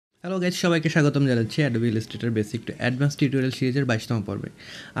Hello guys, সবাইকে স্বাগতম জানাচ্ছি Adobe Illustrator basic to advance tutorial সিরিজের 22তম পর্বে।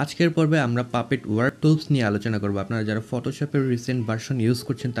 আজকের পর্বে আমরা পাপেট ওয়ার্ক টুলস নিয়ে আলোচনা করব। আপনারা যারা ফটোশপের রিসেন্ট ভার্সন ইউজ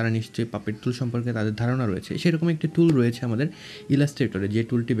করছেন তারা নিশ্চয়ই পাপেট টুল সম্পর্কে তাদের ধারণা রয়েছে। সেরকম একটি টুল রয়েছে আমাদের ইলাস্ট্রেটরে, যে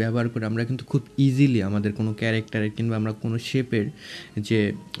টুলটি ব্যবহার করে আমরা কিন্তু খুব ইজিলি আমাদের কোনো ক্যারেক্টারের কিংবা আমরা কোনো শেপের যে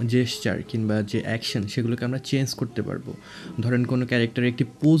জেস্চার কিংবা যে অ্যাকশন সেগুলোকে আমরা চেঞ্জ করতে পারবো। ধরেন কোনো ক্যারেক্টারের একটি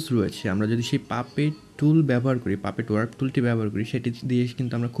পোজ রয়েছে, আমরা যদি সেই পাপেট টুল ব্যবহার করি, পাপেট ওয়ার্ক টুলটি ব্যবহার করি, সেটি দিয়ে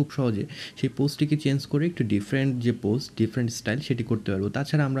কিন্তু আমরা খুব সহজে সেই পোজটিকে চেঞ্জ করে একটু ডিফারেন্ট যে পোজ, ডিফারেন্ট স্টাইল সেটি করতে পারবো।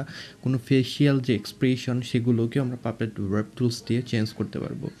 তাছাড়া আমরা কোনো ফেসিয়াল যে এক্সপ্রেশন সেগুলোকেও আমরা পাপেট ওয়ার্ক টুলস দিয়ে চেঞ্জ করতে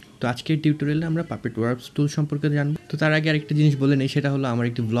পারবো। তো আজকের টিউটোরিয়ালে আমরা পাপেট ওয়ার্ক টুল সম্পর্কে জানবো। তো তার আগে আরেকটা জিনিস বলে নেই, সেটা হলো আমার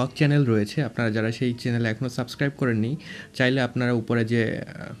একটি ব্লগ চ্যানেল রয়েছে। আপনারা যারা সেই চ্যানেলে এখনও সাবস্ক্রাইব করেননি, চাইলে আপনারা উপরে যে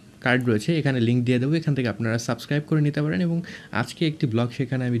কার্ড রয়েছে এখানে লিঙ্ক দিয়ে দেবো, এখান থেকে আপনারা সাবস্ক্রাইব করে নিতে পারেন। এবং আজকে একটি ব্লগ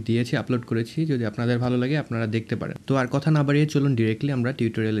সেখানে আমি দিয়েছি, আপলোড করেছি, যদি আপনাদের ভালো লাগে আপনারা দেখতে পারেন। তো আর কথা না বাড়িয়ে চলুন ডিরেক্টলি আমরা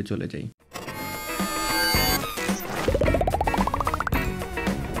টিউটোরিয়ালে চলে যাই।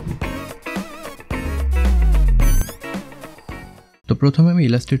 তো প্রথমে আমি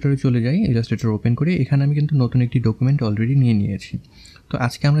ইলাস্ট্রেটরে চলে যাই, ইলাস্ট্রেটর ওপেন করি। এখানে আমি কিন্তু নতুন একটি ডকুমেন্ট অলরেডি নিয়ে নিয়েছি। তো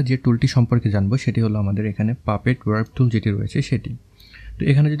আজকে আমরা যে টুলটি সম্পর্কে জানবো সেটি হলো আমাদের এখানে পাপেট ওয়ার্ক টুল যেটি রয়েছে সেটি। তো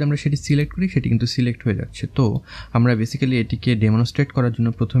এখানে যদি আমরা সেটি সিলেক্ট করি সেটি কিন্তু সিলেক্ট হয়ে যাচ্ছে। তো আমরা বেসিক্যালি এটিকে ডেমনস্ট্রেট করার জন্য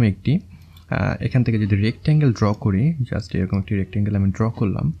প্রথমে একটি এখান থেকে যদি রেক্ট্যাঙ্গেল ড্র করি, জাস্ট এরকম একটি রেক্ট্যাঙ্গেল আমি ড্র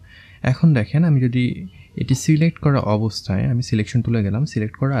করলাম। এখন দেখেন, আমি যদি এটি সিলেক্ট করা অবস্থায়, আমি সিলেকশন টুলে গেলাম,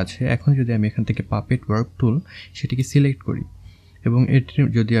 সিলেক্ট করা আছে। এখন যদি আমি এখান থেকে পাপেট ওয়ার্ক টুল সেটিকে সিলেক্ট করি এবং এটি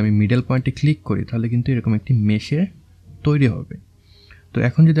যদি আমি মিডল পয়েন্টে ক্লিক করি, তাহলে কিন্তু এরকম একটি মেশের তৈরি হবে। তো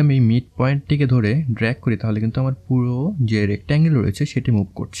এখন যদি আমি এই মিড পয়েন্টটিকে ধরে ড্র্যাগ করি, তাহলে কিন্তু আমার পুরো যে রেক্ট্যাঙ্গেল রয়েছে সেটি মুভ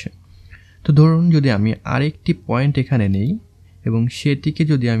করছে। তো ধরুন যদি আমি আরেকটি পয়েন্ট এখানে নেই এবং সেটিকে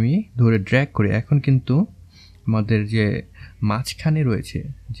যদি আমি ধরে ড্র্যাগ করি, এখন কিন্তু আমাদের যে মাঝখানে রয়েছে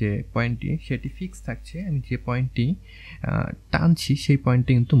যে পয়েন্টটি সেটি ফিক্স থাকছে। আমি যে পয়েন্টটি টানছি সেই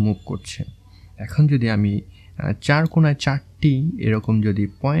পয়েন্টটি কিন্তু মুভ করছে। এখন যদি আমি চার কোণায় চারটি এরকম যদি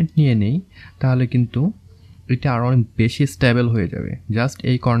পয়েন্ট নিয়ে নেই, তাহলে কিন্তু এটা আরও অনেক বেশি স্টেবল হয়ে যাবে। জাস্ট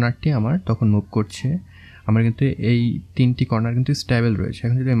এই কর্নারটি আমার তখন মুভ করছে, আমার কিন্তু এই তিনটি কর্নার কিন্তু স্টেবল রয়েছে।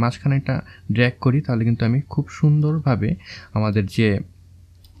 এখন যদি আমি মাঝখানেটা ড্র্যাগ করি, তাহলে কিন্তু আমি খুব সুন্দরভাবে আমাদের যে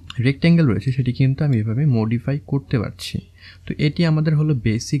রেক্ট্যাঙ্গেল রয়েছে সেটি কিন্তু আমি এভাবে মডিফাই করতে পারছি। তো এটি আমাদের হলো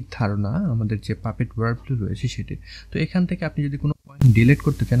বেসিক ধারণা আমাদের যে পাপেট ওয়ার্ক টুল রয়েছে সেটি। তো এখান থেকে আপনি যদি কোনো পয়েন্ট ডিলিট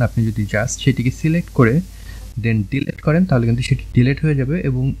করতে চান, আপনি যদি জাস্ট সেটিকে সিলেক্ট করে দেন ডিলিট করেন, তাহলে কিন্তু সেটি ডিলিট হয়ে যাবে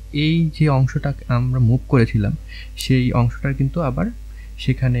এবং এই যে অংশটা আমরা মুভ করেছিলাম সেই অংশটা কিন্তু আবার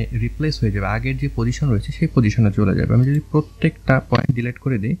সেখানে রিপ্লেস হয়ে যাবে, আগের যে পজিশন রয়েছে সেই পজিশনে চলে যাবে। আমি যদি প্রত্যেকটা পয়েন্ট ডিলিট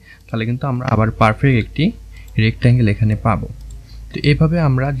করে দিই, তাহলে কিন্তু আমরা আবার পারফেক্ট একটি রেক্ট্যাঙ্গেল এখানে পাবো। তো এভাবে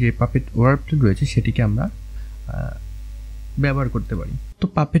আমরা যে পাপেট ওয়ার্ক টুল রয়েছে সেটিকে আমরা ব্যবহার করতে পারি। তো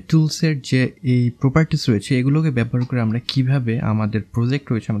পাপেট টুলসের যে এই প্রপার্টিস রয়েছে এগুলোকে ব্যবহার করে আমরা কিভাবে আমাদের প্রজেক্ট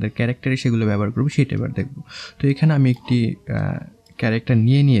রয়েছে, আমাদের ক্যারেক্টারে সেগুলো ব্যবহার করবো সেটা এবার দেখব। তো এখানে আমি একটি ক্যারেক্টার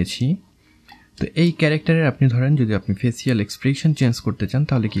নিয়ে নিয়েছি। তো এই ক্যারেক্টারের আপনি ধরেন যদি আপনি ফেসিয়াল এক্সপ্রেশন চেঞ্জ করতে চান,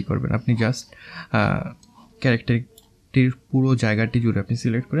 তাহলে কী করবেন, আপনি জাস্ট ক্যারেক্টারটির পুরো জায়গাটি জুড়ে আপনি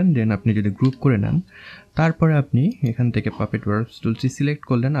সিলেক্ট করেন, দেন আপনি যদি গ্রুপ করে নেন, তারপরে আপনি এখান থেকে পাপেট ওয়ার্ক টুলটি সিলেক্ট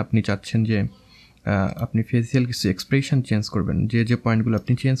করলেন। আপনি চাচ্ছেন যে আপনি ফেসিয়াল কিছু এক্সপ্রেশন চেঞ্জ করবেন, যে যে পয়েন্টগুলো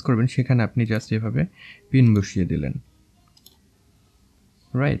আপনি চেঞ্জ করবেন সেখানে আপনি জাস্ট এভাবে পিন বসিয়ে দিলেন,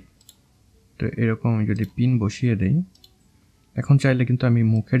 রাইট। তো এরকম আমি যদি পিন বসিয়ে দেই, এখন চাইলে কিন্তু আমি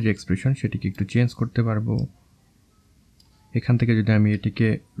মুখের যে এক্সপ্রেশন সেটিকে একটু চেঞ্জ করতে পারবো। এখান থেকে যদি আমি এটিকে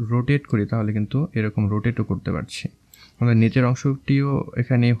রোটেট করি, তাহলে কিন্তু এরকম রোটেটও করতে পারছি। আমাদের নিচের অংশটিও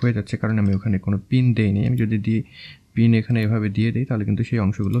এখানে হয়ে যাচ্ছে, কারণ আমি ওখানে কোনো পিন দেইনি। আমি যদি পিন এখানে এভাবে দিয়ে দিই, তাহলে কিন্তু সেই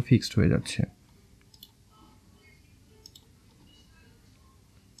অংশগুলো ফিক্সড হয়ে যাচ্ছে।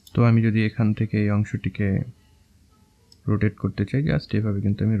 তো আমি যদি এখান থেকে এই অংশটিকে রোটেট করতে চাই, জাস্ট এভাবে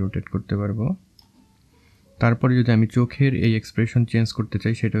কিন্তু আমি রোটেট করতে পারবো। তারপরে যদি আমি চোখের এই এক্সপ্রেশন চেঞ্জ করতে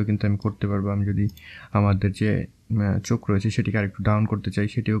চাই, সেটাও কিন্তু আমি করতে পারবো। আমি যদি আমাদের যে চোখ রয়েছে সেটিকে আরেকটু ডাউন করতে চাই,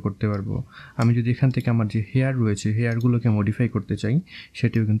 সেটিও করতে পারবো। আমি যদি এখান থেকে আমার যে হেয়ার রয়েছে হেয়ারগুলোকে মডিফাই করতে চাই,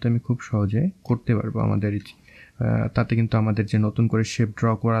 সেটিও কিন্তু আমি খুব সহজে করতে পারবো। আমাদের তাতে কিন্তু আমাদের যে নতুন করে শেপ ড্র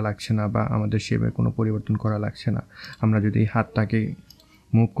করা লাগছে না, বা আমাদের শেপের কোনো পরিবর্তন করা লাগছে না। আমরা যদি এই হাতটাকে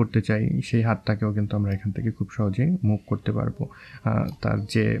মুভ করতে চাই, সেই হাতটাকেও কিন্তু আমরা এখান থেকে খুব সহজেই মুভ করতে পারবো। তার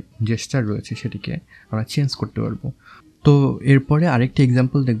যে জেস্চার রয়েছে সেটিকে আমরা চেঞ্জ করতে পারবো। তো এরপরে আরেকটি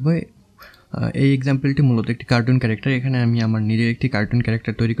এক্সাম্পল দেখব। এই এক্সাম্পলটি মূলত একটি কার্টুন ক্যারেক্টার। এখানে আমি আমার নিজের একটি কার্টুন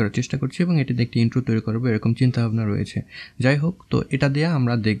ক্যারেক্টার তৈরি করার চেষ্টা করছি এবং এটিতে একটি ইন্ট্রো তৈরি করবো, এরকম চিন্তাভাবনা রয়েছে। যাই হোক, তো এটা দিয়ে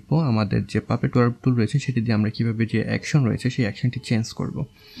আমরা দেখব আমাদের যে পাপেট ওয়ার্ক টুল রয়েছে সেটি দিয়ে আমরা কীভাবে যে অ্যাকশন রয়েছে সেই অ্যাকশনটি চেঞ্জ করব।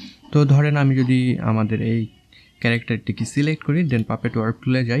 তো ধরেন আমি যদি আমাদের এই ক্যারেক্টারটিকে সিলেক্ট করি, দেন পাপেট ওয়ার্ক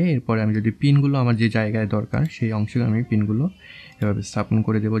টুলে যাই। এরপরে আমি যদি পিনগুলো আমার যে জায়গায় দরকার সেই অংশে আমি পিনগুলো এভাবে স্থাপন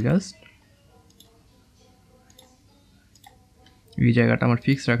করে দেবো। জাস্ট এই জায়গাটা আমার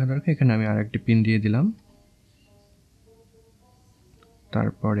ফিক্স রাখা দরকার, এখানে আমি আরেকটি পিন দিয়ে দিলাম।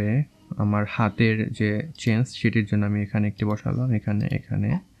 তারপরে আমার হাতের যে চেঞ্জ সেটির জন্য আমি এখানে একটি বসালাম, এখানে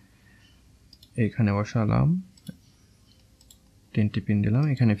বসালাম, 3টি পিন দিলাম।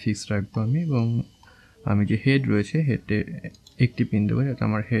 এখানে ফিক্স রাখবো আমি, এবং আমি যে হেড রয়েছে হেডে একটি পিন দেবো যাতে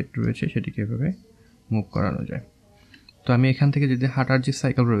আমার হেড রয়েছে সেটিকে এভাবে মুভ করানো যায়। তো আমি এখান থেকে যদি হাঁটার যে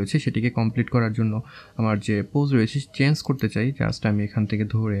সাইকেল রয়েছে সেটিকে কমপ্লিট করার জন্য আমার যে পোজ রয়েছে চেঞ্জ করতে চাই, জাস্ট আমি এখান থেকে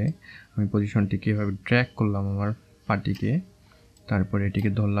ধরে আমি পজিশনটিকে এভাবে ড্র্যাগ করলাম আমার পাটিকে, তারপরে এটিকে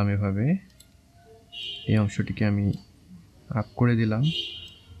ধরলাম এভাবে, এই অংশটিকে আমি আপ করে দিলাম।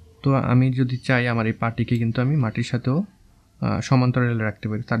 তো আমি যদি চাই আমার এই পাটিকে কিন্তু আমি মাটির সাথেও সমান্তরালে রাখতে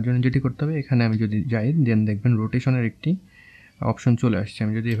পারি। তার জন্য যেটি করতে হবে, এখানে আমি যদি যাই দেন দেখবেন রোটেশনের একটি অপশন চলে আসছে।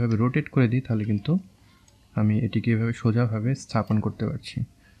 আমি যদি এভাবে রোটেট করে দিই তাহলে কিন্তু আমি এটিকে এভাবে সোজাভাবে স্থাপন করতে পারছি।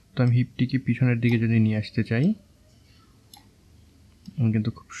 তো আমি হিপটিকে পিছনের দিকে যদি নিয়ে আসতে চাই, আমি কিন্তু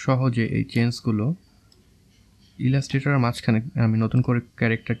খুব সহজে এই চেঞ্জগুলো ইলাস্ট্রেটরের মাঝখানে আমি নতুন করে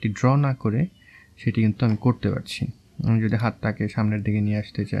ক্যারেক্টারটি ড্র না করে সেটি কিন্তু আমি করতে পারছি। আমি যদি হাতটাকে সামনের দিকে নিয়ে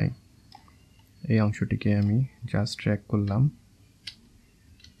আসতে চাই, এই অংশটিকে আমি জাস্ট ট্র্যাক করলাম,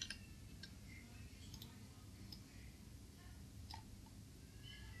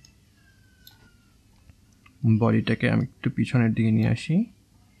 বডিটাকে আমি একটু পিছনের দিকে নিয়ে আসি,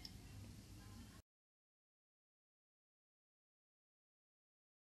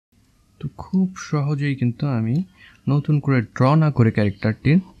 তো খুব সহজেই কিন্তু আমি নতুন করে ড্র না করে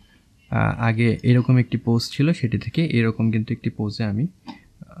ক্যারেক্টারটির আগে এরকম একটি পোজ ছিল সেটি থেকে এরকম কিন্তু একটি পোজে আমি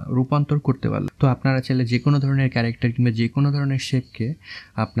রূপান্তর করতে পারলাম। তো আপনারা চাইলে যে কোনো ধরনের ক্যারেক্টার কিংবা যে কোনো ধরনের শেপকে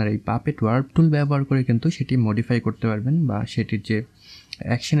আপনার এই পাপেট ওয়ার্ক টুল ব্যবহার করে কিন্তু সেটি মডিফাই করতে পারবেন, বা সেটির যে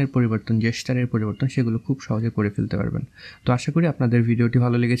অ্যাকশনের পরিবর্তন, জেস্টারের পরিবর্তন সেগুলো খুব সহজে করে ফেলতে পারবেন। তো আশা করি আপনাদের ভিডিওটি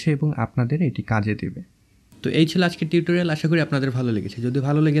ভালো লেগেছে এবং আপনাদের এটি কাজে দেবে। তো এই ছিল আজকের টিউটোরিয়াল, আশা করি আপনাদের ভালো লেগেছে। যদি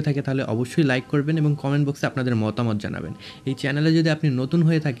ভালো লেগে থাকে তাহলে অবশ্যই লাইক করবেন এবং কমেন্ট বক্সে আপনাদের মতামত জানাবেন। এই চ্যানেলে যদি আপনি নতুন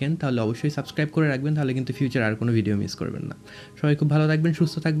হয়ে থাকেন তাহলে অবশ্যই সাবস্ক্রাইব করে রাখবেন, তাহলে কিন্তু ফিউচার আর কোনো ভিডিও মিস করবেন না। সবাই খুব ভালো থাকবেন,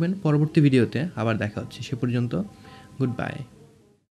 সুস্থ থাকবেন। পরবর্তী ভিডিওতে আবার দেখা হচ্ছে, সে পর্যন্ত গুড বাই।